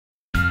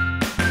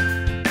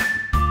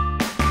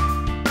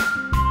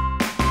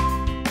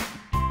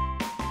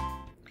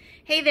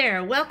Hey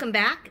there, welcome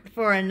back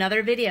for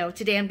another video.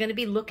 Today I'm going to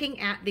be looking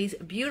at these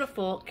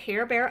beautiful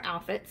Care Bear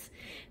outfits.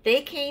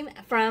 They came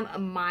from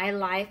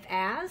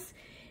mylifeas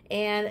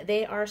and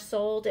they are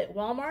sold at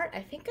Walmart.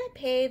 I think I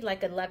paid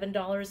like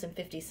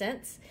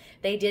 $11.50.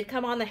 They did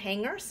come on the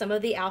hanger. Some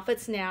of the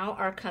outfits now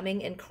are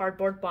coming in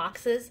cardboard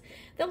boxes.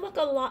 They'll look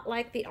a lot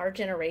like the Our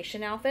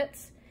Generation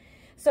outfits.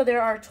 So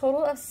there are a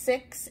total of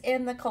 6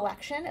 in the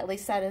collection. At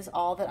least that is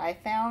all that I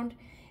found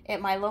at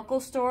my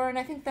local store, and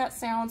I think that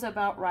sounds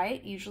about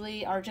right.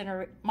 Usually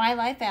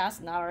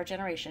mylifeas, not Our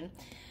Generation,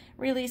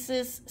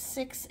 releases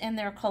 6 in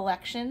their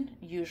collection,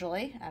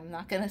 usually. I'm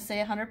not going to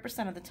say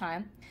 100% of the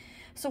time.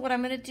 So what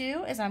I'm going to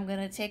do is I'm going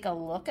to take a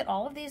look at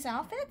all of these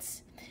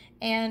outfits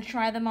and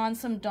try them on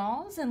some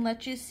dolls and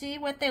let you see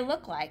what they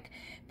look like.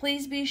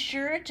 Please be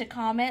sure to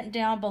comment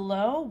down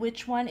below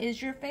which one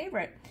is your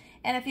favorite,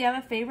 and if you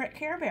have a favorite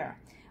Care Bear.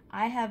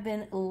 I have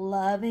been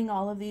loving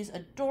all of these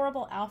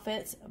adorable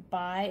outfits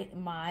by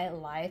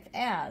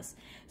mylifeas.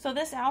 So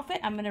this outfit,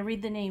 I'm going to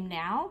read the name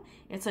now.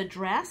 It's a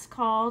dress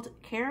called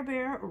Care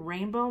Bear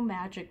Rainbow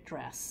Magic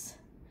Dress.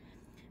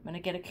 I'm going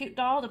to get a cute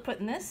doll to put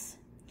in this.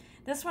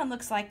 This one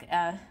looks like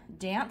a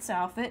dance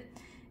outfit.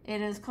 It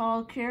is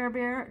called Care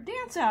Bear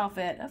Dance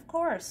Outfit, of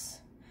course.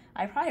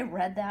 I probably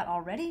read that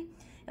already.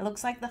 It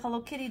looks like the Hello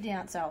Kitty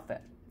dance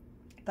outfit,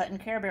 but in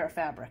Care Bear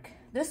fabric.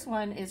 This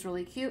one is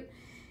really cute.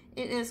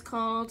 It is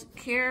called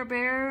Care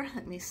Bear,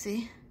 let me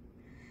see.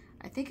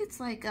 I think it's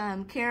like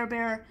Care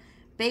Bear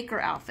Baker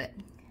outfit.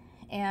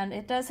 And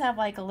it does have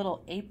like a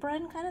little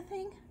apron kind of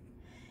thing.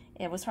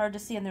 It was hard to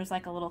see, and there's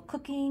like a little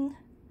cooking,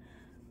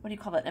 what do you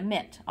call it, a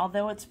mitt.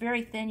 Although it's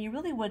very thin, you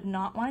really would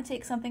not want to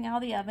take something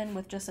out of the oven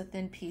with just a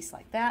thin piece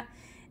like that.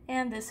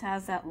 And this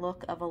has that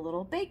look of a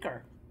little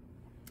baker.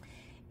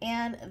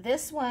 And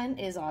this one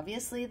is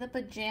obviously the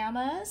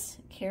pajamas,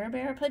 Care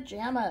Bear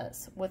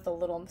pajamas, with a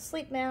little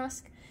sleep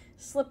mask,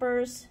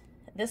 slippers.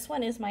 This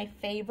one is my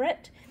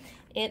favorite.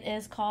 It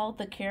is called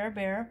the Care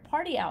Bear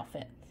Party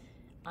Outfit.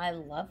 I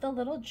love the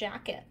little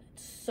jacket.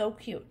 It's so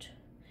cute.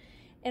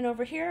 And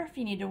over here, if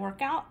you need to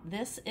work out,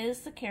 this is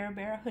the Care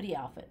Bear hoodie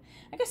outfit.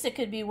 I guess it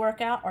could be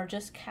workout or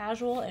just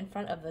casual in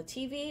front of the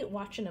TV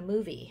watching a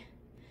movie.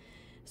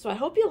 So I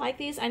hope you like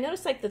these. I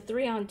noticed like the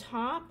 3 on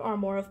top are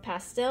more of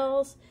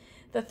pastels.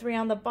 The 3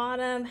 on the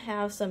bottom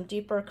have some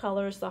deeper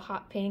colors, the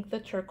hot pink, the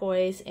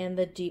turquoise, and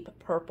the deep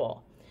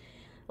purple.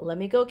 Let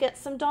me go get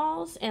some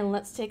dolls and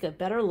let's take a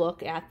better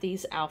look at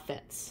these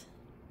outfits.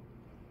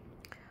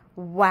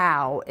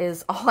 Wow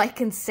is all I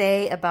can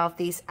say about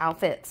these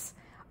outfits.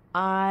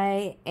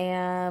 I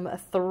am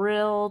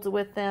thrilled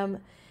with them.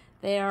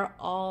 They are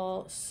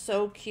all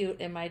so cute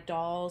and my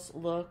dolls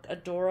look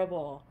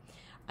adorable.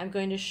 I'm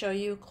going to show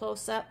you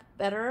close up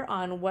better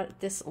on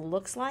what this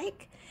looks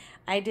like.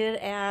 I did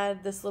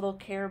add this little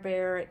Care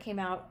Bear. It came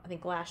out, I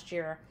think, last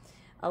year.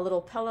 A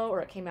little pillow,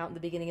 or it came out in the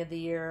beginning of the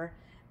year.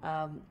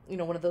 You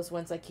know, one of those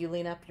ones like you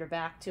lean up your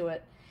back to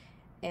it.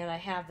 And I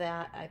have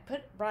that. I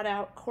brought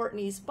out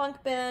Courtney's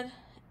bunk bed,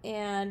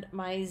 and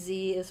my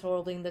Z is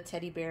holding the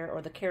teddy bear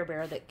or the Care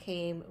Bear that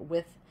came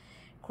with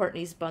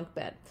Courtney's bunk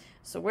bed.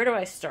 So where do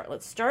I start?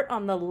 Let's start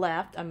on the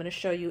left. I'm going to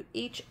show you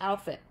each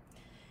outfit.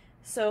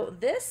 So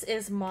this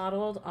is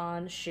modeled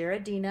on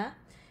Sharadina,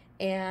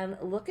 and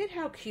look at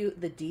how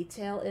cute the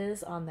detail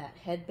is on that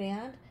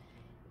headband.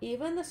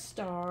 Even the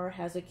star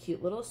has a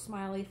cute little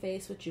smiley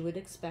face, which you would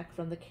expect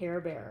from the Care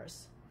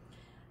Bears.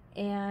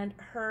 And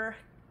her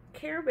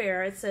Care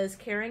Bear, it says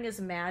caring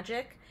is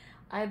magic.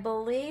 I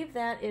believe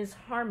that is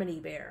Harmony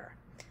Bear.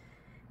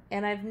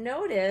 And I've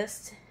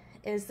noticed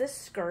is this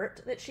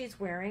skirt that she's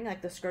wearing,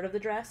 like the skirt of the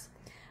dress,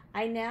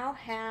 I now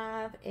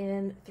have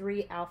in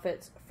 3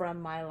 outfits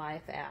from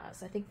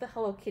mylifeas. I think the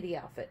Hello Kitty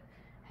outfit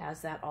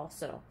has that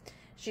also.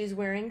 She's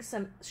wearing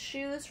some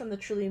shoes from the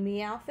Truly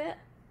Me outfit.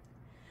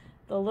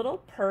 The little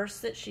purse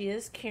that she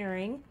is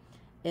carrying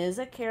is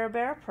a Care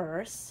Bear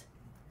purse.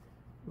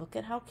 Look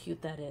at how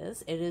cute that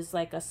is. It is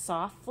like a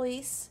soft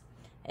fleece.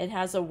 It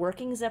has a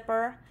working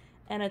zipper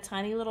and a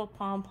tiny little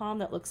pom-pom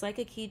that looks like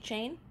a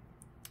keychain.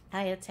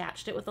 I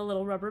attached it with a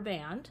little rubber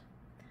band.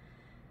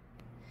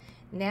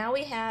 Now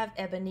we have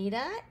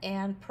Ebonita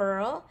and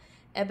Pearl.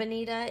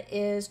 Ebonita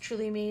is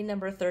Truly Me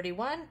number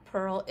 31.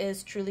 Pearl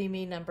is Truly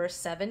Me number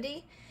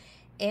 70.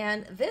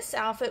 And this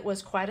outfit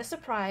was quite a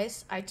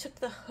surprise. I took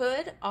the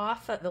hood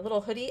off, the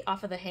little hoodie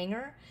off of the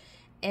hanger,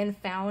 and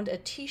found a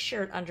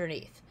t-shirt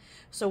underneath.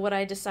 So what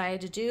I decided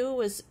to do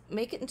was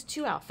make it into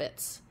 2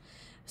 outfits.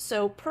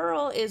 So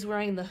Pearl is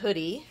wearing the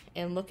hoodie,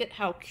 and look at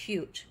how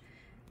cute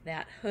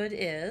that hood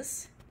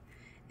is.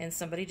 And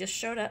somebody just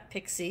showed up,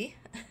 Pixie.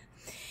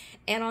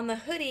 And on the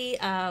hoodie,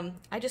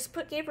 I just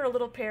gave her a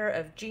little pair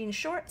of jean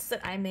shorts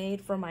that I made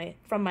from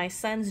my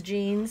son's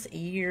jeans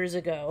years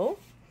ago.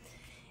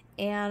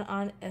 And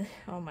on,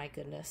 oh my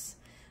goodness.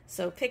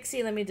 So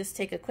Pixie, let's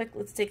take a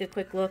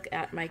quick look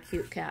at my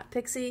cute cat,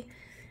 Pixie.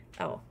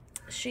 Oh,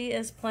 she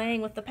is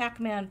playing with the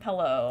Pac-Man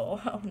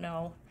pillow. Oh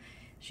no,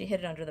 she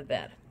hid it under the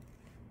bed.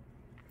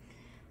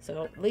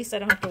 So at least I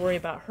don't have to worry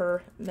about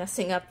her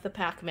messing up the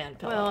Pac-Man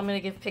pillow. Well, I'm going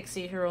to give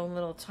Pixie her own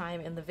little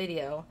time in the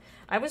video.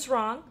 I was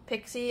wrong.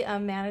 Pixie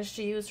managed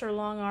to use her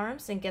long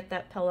arms and get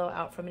that pillow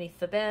out from beneath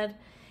the bed.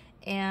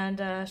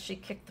 And she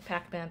kicked the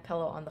Pac-Man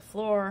pillow on the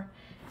floor.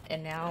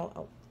 And now,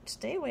 oh,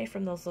 stay away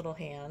from those little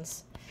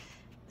hands.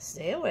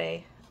 Stay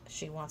away.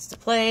 She wants to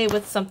play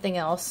with something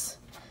else.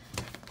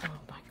 Oh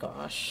my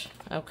gosh.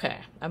 Okay,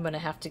 I'm going to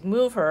have to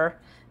move her.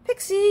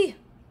 Pixie!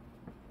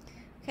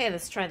 Okay,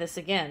 let's try this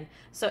again.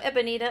 So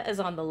Ebonita is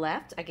on the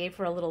left. I gave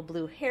her a little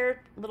blue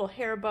hair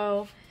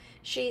bow.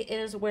 She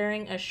is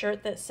wearing a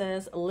shirt that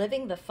says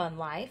Living the Fun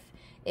Life.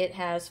 It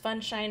has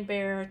Funshine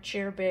Bear,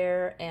 Cheer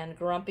Bear, and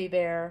Grumpy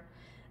Bear.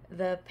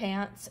 The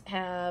pants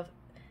have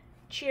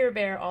Cheer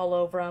Bear all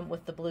over them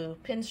with the blue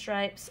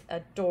pinstripes.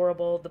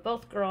 Adorable. The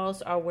both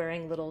girls are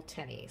wearing little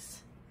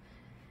tennies.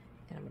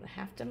 And I'm going to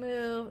have to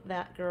move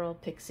that girl,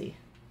 Pixie.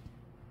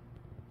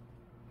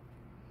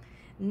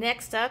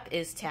 Next up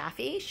is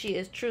Taffy. She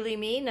is Truly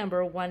Me,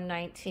 number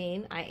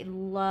 119. I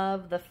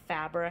love the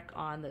fabric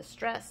on this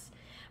dress.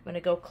 I'm going to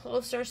go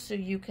closer so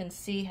you can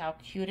see how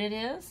cute it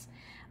is.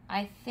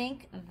 I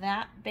think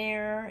that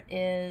bear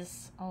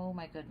is, oh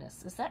my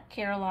goodness, is that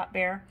Care-a-Lot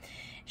bear?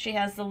 She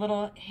has the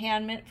little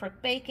hand mitt for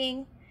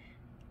baking,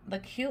 the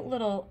cute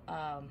little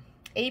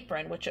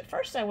apron, which at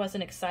first I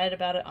wasn't excited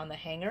about it on the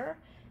hanger,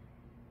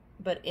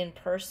 but in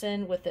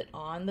person with it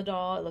on the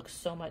doll, it looks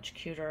so much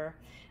cuter.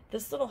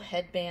 This little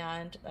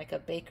headband, like a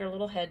baker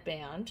little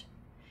headband.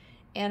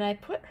 And I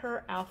put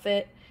her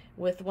outfit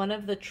with one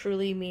of the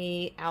Truly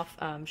Me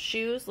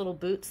shoes, little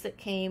boots that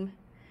came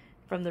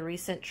from the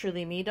recent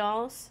Truly Me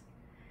dolls.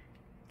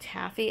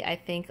 Taffy, I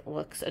think,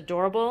 looks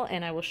adorable,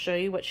 and I will show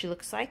you what she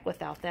looks like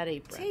without that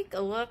apron. Take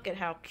a look at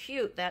how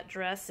cute that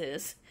dress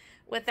is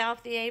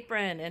without the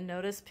apron, and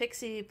notice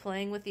Pixie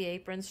playing with the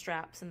apron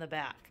straps in the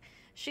back.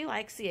 She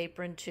likes the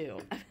apron too.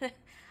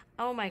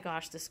 Oh my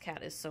gosh, this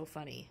cat is so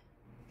funny.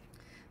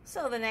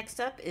 So the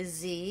next up is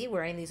Z,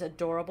 wearing these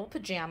adorable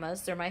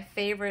pajamas. They're my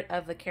favorite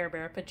of the Care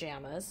Bear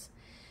pajamas.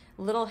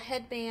 Little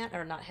headband,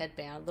 or not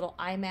headband, little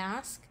eye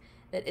mask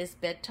that is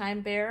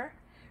Bedtime Bear.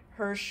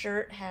 Her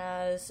shirt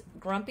has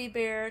Grumpy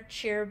Bear,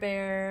 Cheer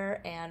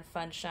Bear, and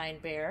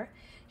Funshine Bear.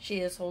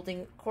 She is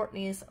holding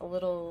Courtney's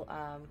little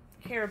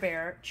Care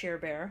Bear, Cheer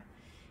Bear.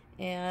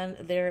 And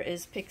there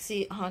is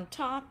Pixie on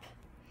top.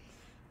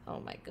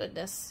 Oh my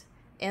goodness.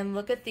 And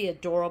look at the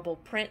adorable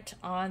print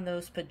on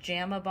those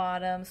pajama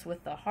bottoms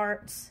with the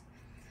hearts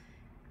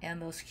and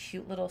those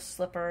cute little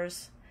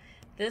slippers.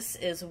 This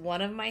is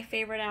one of my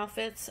favorite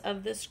outfits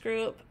of this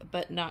group,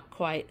 but not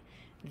quite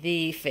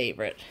the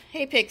favorite.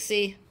 Hey,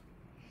 Pixie.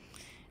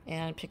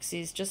 And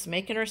Pixie's just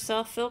making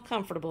herself feel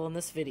comfortable in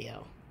this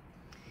video.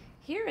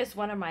 Here is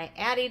one of my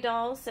Addie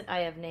dolls that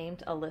I have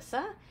named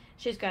Alyssa.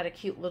 She's got a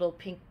cute little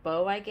pink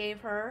bow I gave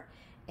her.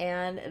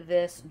 And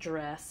this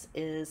dress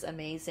is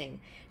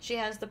amazing. She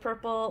has the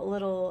purple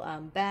little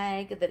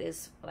bag that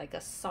is like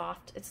a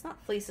soft, it's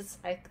not fleece, it's,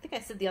 I think I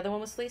said the other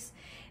one was fleece.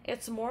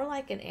 It's more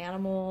like an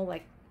animal,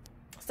 like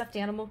stuffed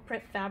animal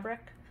print fabric.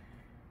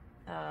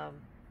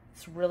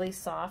 It's really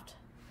soft.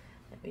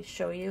 Let me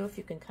show you if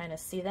you can kind of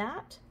see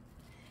that.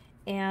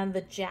 And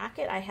the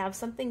jacket, I have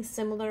something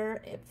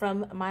similar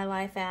from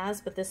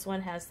mylifeas, but this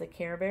one has the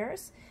Care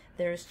Bears.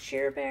 There's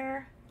Cheer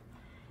Bear.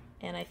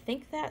 And I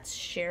think that's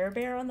Share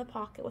Bear on the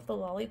pocket with the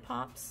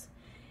lollipops.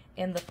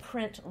 And the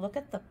print, look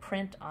at the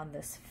print on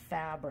this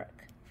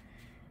fabric.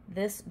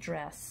 This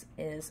dress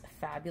is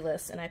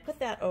fabulous. And I put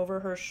that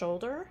over her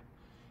shoulder,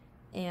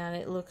 and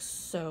it looks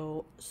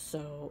so,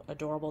 so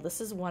adorable.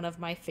 This is one of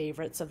my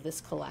favorites of this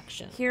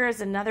collection. Here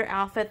is another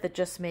outfit that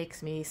just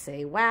makes me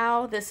say,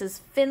 wow. This is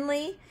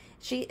Finley.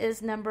 She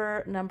is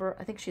number,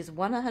 I think she's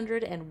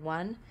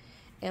 101.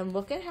 And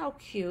look at how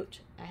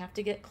cute. I have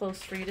to get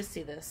close for you to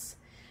see this.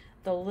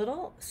 The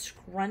little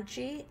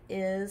scrunchie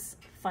is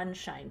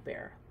Funshine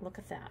Bear. Look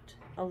at that.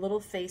 A little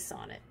face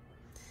on it.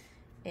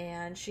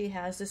 And she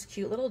has this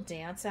cute little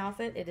dance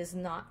outfit. It is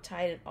not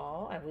tight at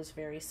all. I was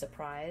very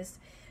surprised.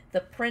 The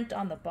print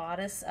on the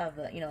bodice of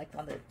the, you know, like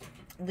on the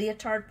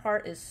leotard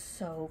part is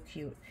so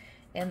cute.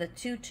 And the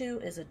tutu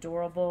is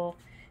adorable.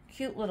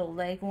 Cute little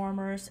leg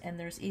warmers. And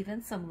there's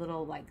even some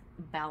little like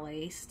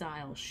ballet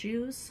style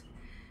shoes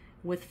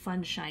with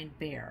Funshine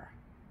Bear.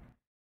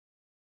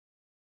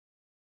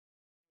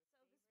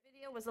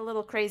 Was a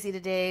little crazy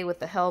today with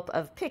the help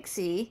of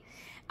Pixie.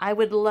 I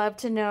would love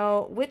to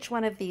know which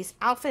one of these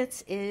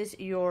outfits is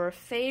your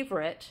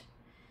favorite.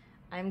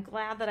 I'm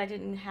glad that I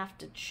didn't have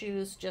to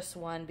choose just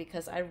one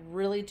because I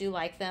really do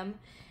like them.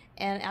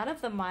 And out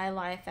of the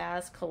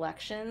mylifeas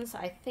collections,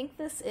 I think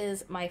this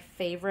is my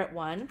favorite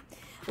one.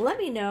 Let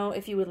me know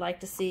if you would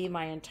like to see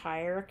my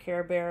entire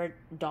Care Bear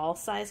doll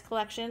size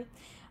collection.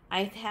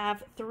 I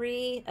have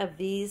 3 of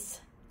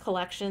these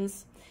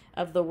collections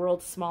of the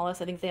world's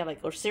smallest. I think they have like,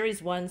 or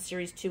series 1,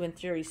 series 2, and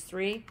series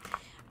 3.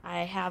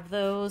 I have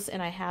those,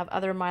 and I have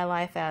other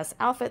mylifeas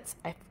outfits.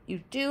 If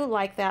you do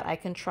like that, I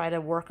can try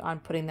to work on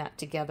putting that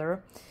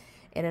together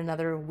in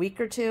another week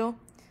or 2.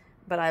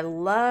 But I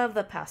love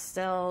the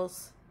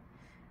pastels.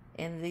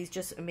 And these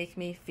just make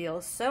me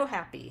feel so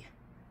happy.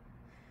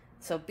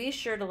 So be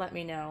sure to let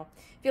me know.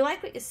 If you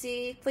like what you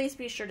see, please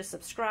be sure to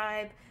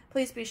subscribe.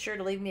 Please be sure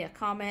to leave me a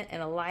comment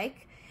and a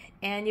like.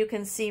 And you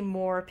can see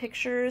more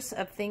pictures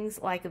of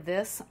things like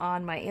this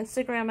on my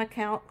Instagram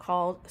account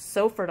called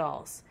Soooo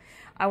Dolls.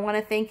 I want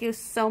to thank you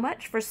so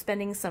much for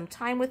spending some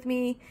time with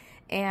me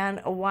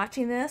and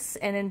watching this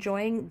and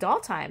enjoying doll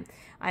time.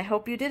 I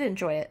hope you did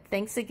enjoy it.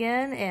 Thanks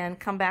again, and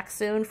come back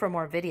soon for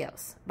more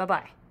videos.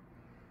 Bye-bye.